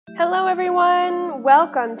Hello everyone!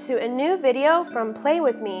 Welcome to a new video from Play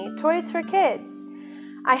With Me, Toys for Kids.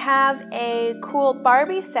 I have a cool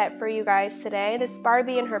Barbie set for you guys today. This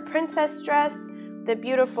Barbie in her princess dress, the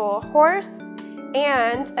beautiful horse,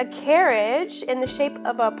 and a carriage in the shape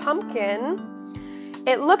of a pumpkin.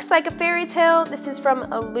 It looks like a fairy tale. This is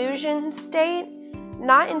from Illusion State,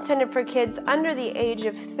 not intended for kids under the age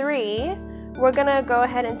of 3. We're gonna go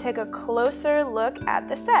ahead and take a closer look at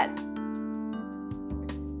the set.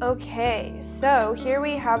 Okay, so here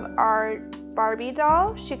we have our Barbie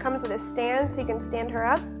doll. She comes with a stand so you can stand her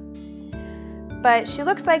up. But she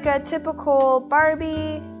looks like a typical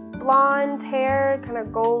Barbie, blonde hair, kind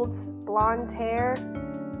of gold blonde hair.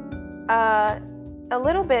 A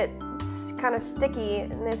little bit kind of sticky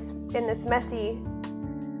in this messy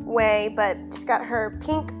way, but she's got her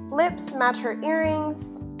pink lips, match her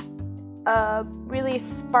earrings, a really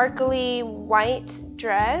sparkly white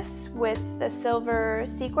dress with the silver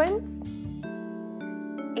sequins,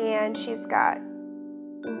 and she's got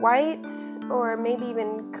white or maybe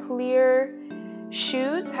even clear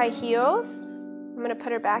shoes, high heels. I'm going to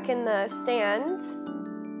put her back in the stand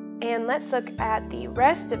and let's look at the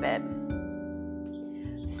rest of it.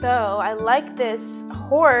 So I like this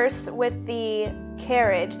horse with the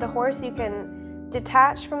carriage. The horse you can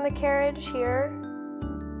detach from the carriage here,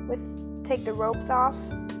 take the ropes off.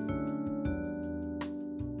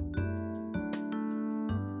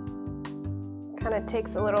 Kind of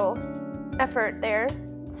takes a little effort there,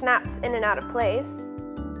 snaps in and out of place.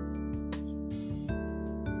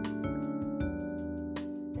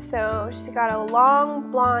 So she's got a long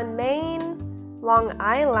blonde mane, long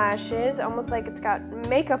eyelashes, almost like it's got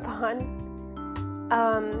makeup on.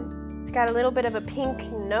 It's got a little bit of a pink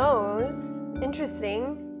nose,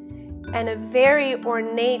 interesting, and a very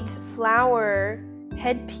ornate flower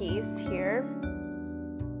headpiece here.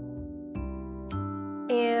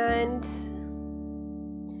 And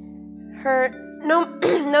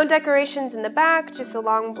no decorations in the back, just a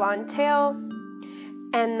long blonde tail,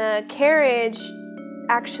 and the carriage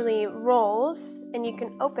actually rolls and you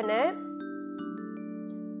can open it.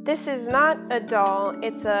 This is not a doll,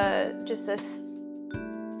 it's just a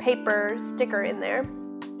paper sticker in there.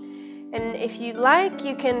 And if you'd like,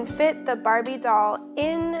 you can fit the Barbie doll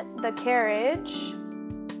in the carriage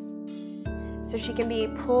so she can be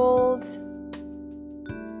pulled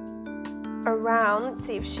around. Let's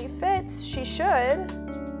see if she fits. She should.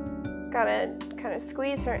 Gotta kind of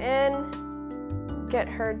squeeze her in, get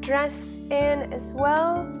her dress in as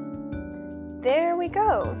well. There we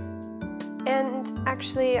go. And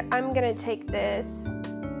actually, I'm gonna take this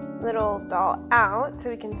little doll out so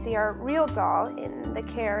we can see our real doll in the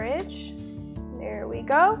carriage. There we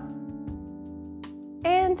go.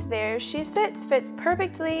 And there she sits, fits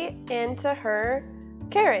perfectly into her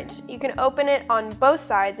carriage. You can open it on both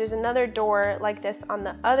sides. There's another door like this on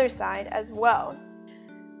the other side as well.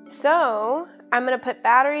 So I'm going to put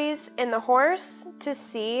batteries in the horse to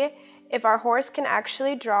see if our horse can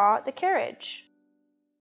actually draw the carriage.